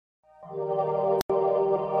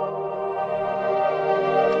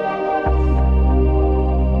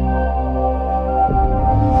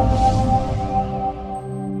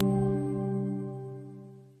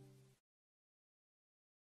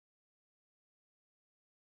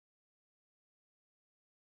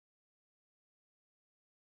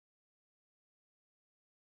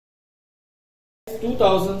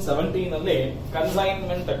2017 ಅಲ್ಲಿ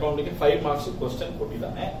consignment account ಗೆ 5 marks question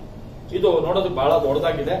ಕೊಟ್ಟಿದ್ದಾನೆ. ಇದು ನೋಡೋದು ಬಹಳ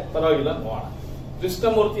ದೊಡ್ಡದಾಗಿದೆ, ಪರವಾಗಿಲ್ಲ ನೋಡೋಣ.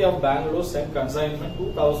 Krishnamurthy of Bangalore scent consignment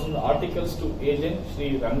 2000 articles to agent Sri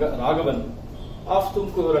Raghavan of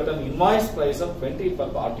Tumkur at an invoice price of 20 per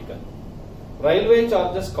article. Railway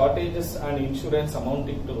charges, cottages and insurance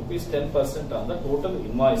amounting to rupees 10% on the total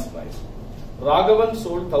invoice price. Raghavan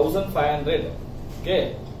sold 1500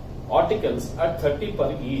 articles at 30 per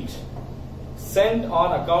each. Sent on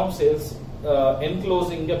account sales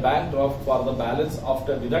enclosing a bank draft for the balance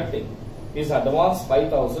after deducting his advance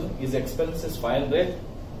 5000, his expenses 500,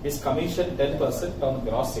 his commission 10% on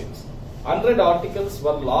gross sales. 100 articles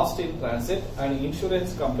were lost in transit and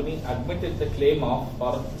insurance company admitted the claim of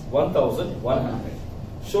for 1100.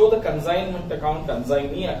 Show the consignment account,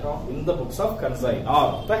 consignee account in the books of consignor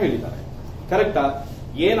ಅಂತ ಹೇಳಿದ್ದಾರೆ. ಕರೆಕ್ಟಾ?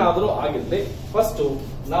 ಏನಾದರೂ ಆಗಿರಲಿ, first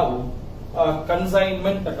ನಾವು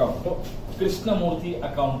consignment account Krishnamurthy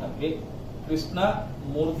account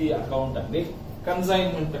ಅಲ್ಲಿ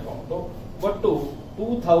consignment account ಒಟ್ಟು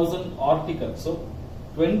 2000 articles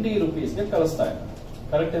 20 ರೂಪೀಸ್ಗೆ ಕಳಿಸ್ತಾ ಇದ್ದಾರೆ.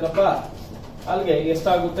 ಕರೆಕ್ಟ್ ಏನಪ್ಪ? ಅಲ್ಲಿಗೆ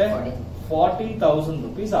ಎಷ್ಟಾಗುತ್ತೆ? 40,000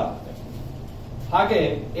 ರೂಪೀಸ್ ಆಗುತ್ತೆ. ಹಾಗೆ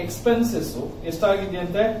ಎಕ್ಸ್ಪೆನ್ಸಸ್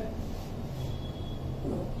ಎಷ್ಟಾಗಿದೆಯಂತೆ?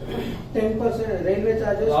 10% railway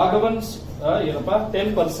charges. ರಾಘವನ್ಸ್ ಏನಪ್ಪ?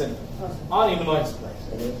 10% ಆನ್ ಇನ್ವಾಯ್ಸ್ ಪ್ರೈಸ್.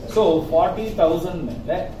 ಸೊ 40,000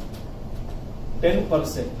 ಮೇಲೆ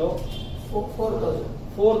 10%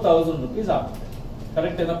 4,000 ರೂಪೀಸ್ ಆಗುತ್ತೆ.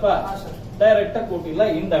 ಕರೆಕ್ಟ್ ಏನಪ್ಪ? ಡೈರೆಕ್ಟ್ ಆಗಿ ಕೊಟ್ಟಿಲ್ಲ,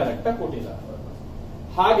 ಇಂಡೈರೆಕ್ಟ್ ಆಗಿ ಕೊಟ್ಟಿಲ್ಲ.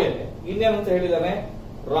 ಹಾಗೆ ಇನ್ನೇನಂತ ಹೇಳಿದಾನೆ?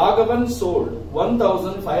 Raghavan sold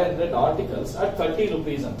 1500 articles at 30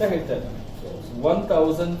 rupees ಅಂತ ಹೇಳ್ತಾ ಇದ್ದಾನೆ.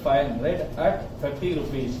 1500 ಅಟ್ 30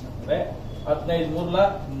 ರೂಪೀಸ್ ಅಂದ್ರೆ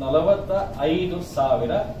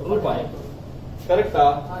 15,45,000 ರೂಪಾಯಿ. ಕರೆಕ್ಟಾ?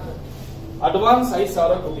 ಅಡ್ವಾನ್ಸ್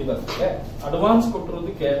 5,000 ಕೊಟ್ಟಿದ್ದಾರೆ. ಅಡ್ವಾನ್ಸ್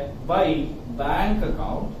ಕೊಟ್ಟಿರೋದಕ್ಕೆ ಬೈ ಬ್ಯಾಂಕ್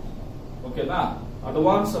ಅಕೌಂಟ್, ಓಕೆನಾ?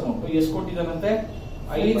 ಅಡ್ವಾನ್ಸ್ ಅಮೌಂಟ್ ಎಷ್ಟು ಕೊಟ್ಟಿದ್ದಾನಂತೆ?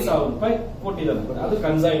 5,000 ರೂಪಾಯಿ ಕೊಟ್ಟಿದ್ದಾನೆ. ಅದು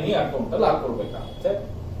ಕನ್ಸೈನಿ ಅಕೌಂಟ್ ಅಲ್ಲಿ ಹಾಕೊಳ್ಬೇಕಾಗುತ್ತೆ.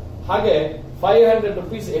 ಹಾಗೆ 500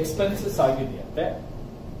 ರೂಪೀಸ್ ಎಕ್ಸ್ಪೆನ್ಸಸ್ ಆಗಿದೆಯಂತೆ,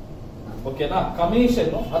 ಓಕೆನಾ?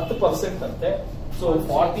 ಕಮಿಷನ್ 10% ಅಂತೆ. ಸೊ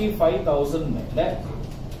 45,000 ಮೇಲೆ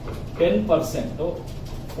 10%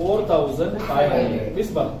 4,500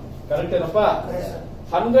 ರೂಪೀಸ್ ಬರುತ್ತೆ. ಕರೆಕ್ಟ್ ಏನಪ್ಪಾ?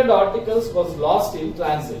 100 articles was lost in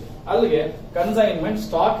transit. ಅಲ್ಲಿಗೆ ಕನ್ಸೈನ್ಮೆಂಟ್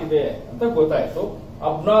ಸ್ಟಾಕ್ ಇದೆ ಅಂತ ಗೊತ್ತಾಯ್ತು,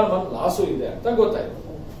 ಅಬ್ನಾರ್ಮಲ್ ಲಾಸು ಇದೆ ಅಂತ ಗೊತ್ತಾಯ್ತು.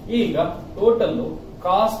 ಈಗ total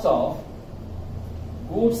cost of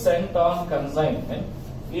goods scent on consignment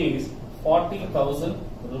is 40,000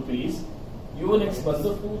 rupees. Units ಬಂದು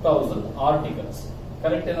 2000 ಆರ್ಟಿಕಲ್ಸ್.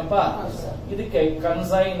 ಕರೆಕ್ಟ್ ಏನಪ್ಪಾ? ಇದಕ್ಕೆ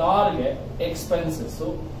ಕನ್ಸೈನಾರ್ಗೆ ಎಕ್ಸ್ಪೆನ್ಸಸ್,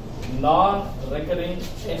 ನಾನ್ ರೆಕರಿಂಗ್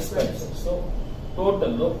ಎಕ್ಸ್ಪೆನ್ಸಸ್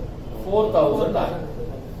ಟೋಟಲ್ 4,000 ಆಗಿದೆ.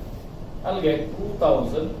 ಅಲ್ಲಿಗೆ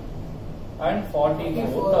 2,000 ಅಂಡ್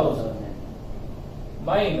 44,000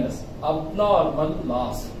 ಮೈನಸ್ ಅಬ್ನಾರ್ಮಲ್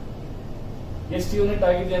ಲಾಸ್. ಎಷ್ಟು ಯೂನಿಟ್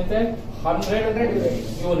ಆಗಿದೆಯಂತೆ? 100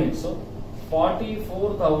 ಯೂನಿಟ್ಸ್.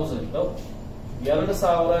 44,000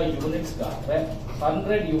 2,000 ಯೂನಿಟ್ಸ್ ಗಾದ್ರೆ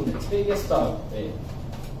 100 ಯೂನಿಟ್ಸ್ಗೆ ಎಷ್ಟಾಗುತ್ತೆ?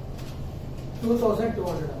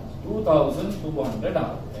 2,200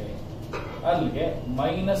 ಆಗುತ್ತೆ. ಅಲ್ಲಿಗೆ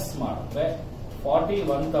ಮೈನಸ್ ಮಾಡಿದ್ರೆ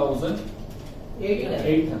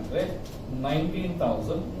 41,800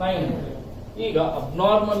 19,900. ಈಗ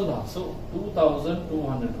ಅಬ್ನಾರ್ಮಲ್ ಲಾಸ್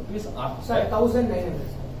 2,200 ರೂಪೀಸ್ ಆಗ್ತದೆ. 1,900.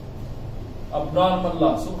 ಅಬ್ನಾರ್ಮಲ್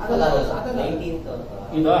ಲಾಸ್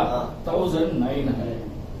ಈಗ 1,900.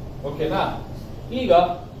 ಓಕೆನಾ? ಈಗ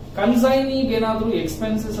ಕನ್ಸೈನಿಗೆ ಏನಾದ್ರೂ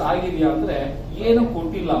ಎಕ್ಸ್ಪೆನ್ಸಸ್ ಆಗಿದೆಯಾ ಅಂದ್ರೆ ಏನು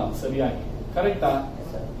ಕೊಟ್ಟಿಲ್ಲ ಸರಿಯಾಗಿ. ಕರೆಕ್ಟಾ?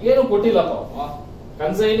 ಏನು ಕೊಟ್ಟಿಲ್ಲ ಪಾಪ.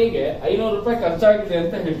 ಕನ್ಸೈನಿಗೆ 500 ರೂಪಾಯಿ ಖರ್ಚಾಗಿದೆ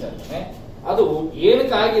ಅಂತ ಹೇಳ್ತಾ ಇದ್ದಾನೆ. ಅದು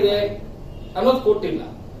ಏನಕ್ಕಾಗಿದೆ ಅನ್ನೋದು ಕೊಟ್ಟಿಲ್ಲ.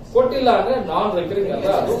 ಕೊಟ್ಟಿಲ್ಲ ಅಂದ್ರೆ ನಾನ್ ರೆಕರಿಂಗ್ ಅಲ್ಲ,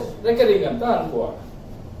 ಅದು ರೆಕರಿಂಗ್ ಅಂತ ಅನ್ಕೋಣ.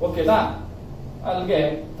 ಓಕೆನಾ? ಅಲ್ಲಿಗೆ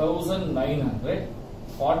 1,900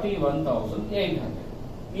 41,800.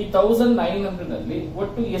 ಈ 1,900 ಅಲ್ಲಿ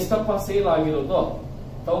ಒಟ್ಟು ಎಷ್ಟಪ್ಪ ಸೇಲ್ ಆಗಿರೋದು?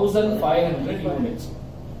 1,500 ಯೂನಿಟ್ಸ್.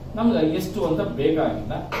 ನಮ್ಗೆ ಎಷ್ಟು ಅಂತ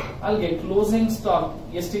ಬೇಕಾಗಿಲ್ಲ. ಅಲ್ಲಿಗೆ ಕ್ಲೋಸಿಂಗ್ ಸ್ಟಾಕ್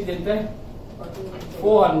ಎಷ್ಟಿದೆಯಂತೆ?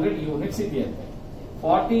 400 ಯೂನಿಟ್ಸ್ ಇದೆಯಂತೆ.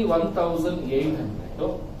 41,800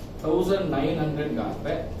 1,900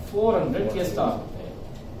 ಗಾದ್ರೆ 400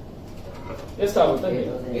 ಎಷ್ಟಾಗುತ್ತೆ?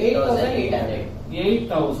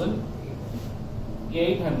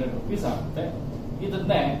 8,800 ರೂಪೀಸ್ ಆಗುತ್ತೆ.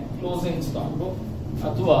 ಇದನ್ನೇ ಕ್ಲೋಸಿಂಗ್ ಸ್ಟಾಕ್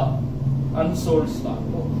ಅಥವಾ ಅನ್ಸೋಲ್ಡ್ ಸ್ಟಾಕ್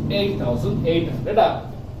 8,800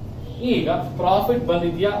 ಆಗುತ್ತೆ. ಈಗ ಪ್ರಾಫಿಟ್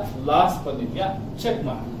ಬಂದಿದ್ಯಾ, ಲಾಸ್ ಬಂದಿದ್ಯಾ ಚೆಕ್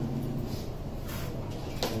ಮಾಡಿ.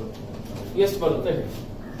 ಎಷ್ಟು ಬರುತ್ತೆ ಹೇಳಿ?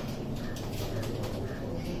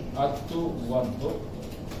 10 1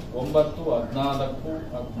 9 14 16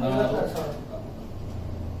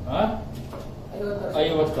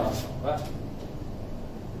 50,000.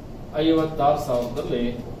 56,000ದಲ್ಲಿ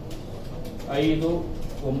 5,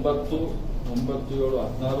 9, 9, 7,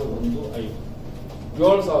 16, 1, 5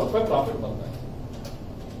 7,000 ರೂಪಾಯಿ ಪ್ರಾಫಿಟ್ ಬರ್ತಾ ಇದೆ.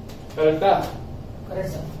 ಕರೆಕ್ಟಾ?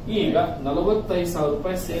 Correct sir. ಈಗ 45,000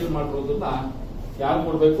 ರೂಪಾಯಿ ಸೇಲ್ ಮಾಡಿರೋದನ್ನ ಯಾರು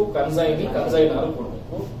ಕೊಡ್ಬೇಕು? ಕನ್ಸೈನರ್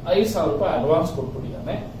ಕೊಡ್ಬೇಕು. 5,000 ರೂಪಾಯಿ ಅಡ್ವಾನ್ಸ್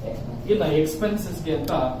ಕೊಟ್ಬಿಟ್ಟಿದ್ದಾನೆ. ಇನ್ನು ಎಕ್ಸ್ಪೆನ್ಸಸ್ಗೆ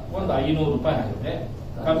ಅಂತ ಒಂದು 500 ರೂಪಾಯಿ ಆಗಿದೆ.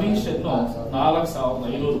 ಕಮಿಷನ್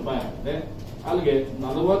 4,500 ರೂಪಾಯಿ ಆಗಿದೆ. ಅಲ್ಲಿಗೆ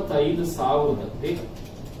 45,000ದಲ್ಲಿ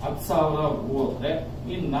 10,000 ಹೋದ್ರೆ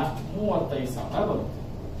ಇನ್ನ 35,000 ಬರುತ್ತೆ.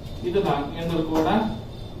 ಇದನ್ನ ಏನ್ ತಿಳ್ಕೋಣ?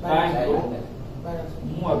 ಬ್ಯಾಂಕ್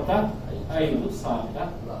 35,000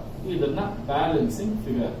 ಇದನ್ನ ಬ್ಯಾಲೆನ್ಸಿಂಗ್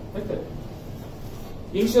ಫಿಗರ್.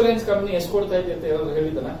 ಇನ್ಶೂರೆನ್ಸ್ ಕಂಪನಿ ಎಷ್ಟು ಕೊಡ್ತಾ ಇದೆ ಅಂತ ಏನಾದ್ರು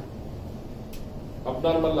ಹೇಳಿದಾನ?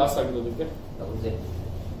 Abnormal loss ಆಗಿರೋದಕ್ಕೆ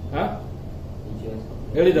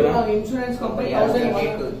ಹೇಳಿದಾರ? Insurance company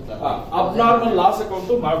abnormal loss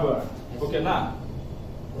account ಮಾಡಬೇಡ. ಓಕೆನಾ?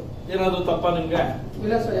 ಏನಾದ್ರು ತಪ್ಪ ನಿಮ್ಗೆ?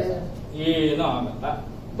 ಇಲ್ಲ ಸರ್. ಏನೋ ಆಗಲ್ಲ.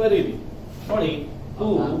 ಬರೀರಿ ನೋಡಿ. ಟು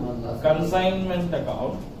ಕನ್ಸೈನ್ಮೆಂಟ್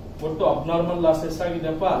ಅಕೌಂಟ್ ಒಟ್ಟು ಅಬ್ನಾರ್ಮಲ್ ಲಾಸ್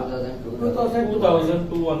ಎಷ್ಟಾಗಿದೆಪ್ಪ?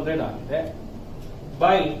 2,200 ಆಗಿದೆ.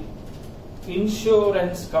 ಬೈ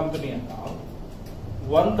ಇನ್ಶೂರೆನ್ಸ್ ಕಂಪನಿ ಅಕೌಂಟ್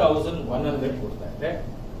 1,100 ಕೊಡ್ತಾ ಇದೆ.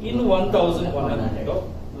 ಇನ್ನು 1,100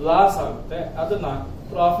 ಲಾಸ್ ಆಗುತ್ತೆ. ಅದನ್ನ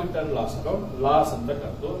profit and loss account loss ಅಂತ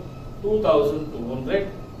ಕರೆದು 2,200.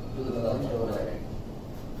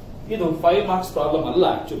 ಇದು 5 ಮಾರ್ಕ್ಸ್ ಪ್ರಾಬ್ಲಮ್ ಅಲ್ಲ,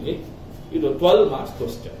 ಆಕ್ಚುಲಿ ಇದು 12 ಮಾರ್ಕ್ಸ್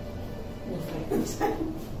ಕ್ವಶ್ಚನ್.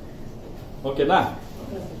 ಓಕೆನಾ?